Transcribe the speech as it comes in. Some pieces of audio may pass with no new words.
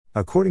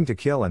According to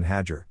Kiel and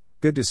Hadger,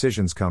 good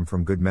decisions come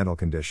from good mental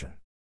condition.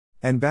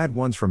 And bad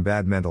ones from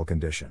bad mental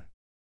condition.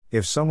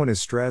 If someone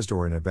is stressed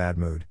or in a bad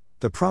mood,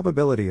 the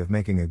probability of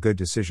making a good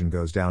decision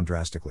goes down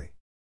drastically.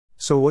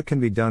 So what can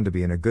be done to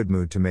be in a good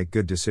mood to make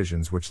good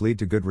decisions which lead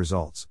to good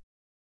results?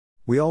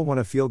 We all want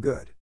to feel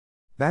good.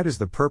 That is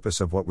the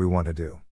purpose of what we want to do.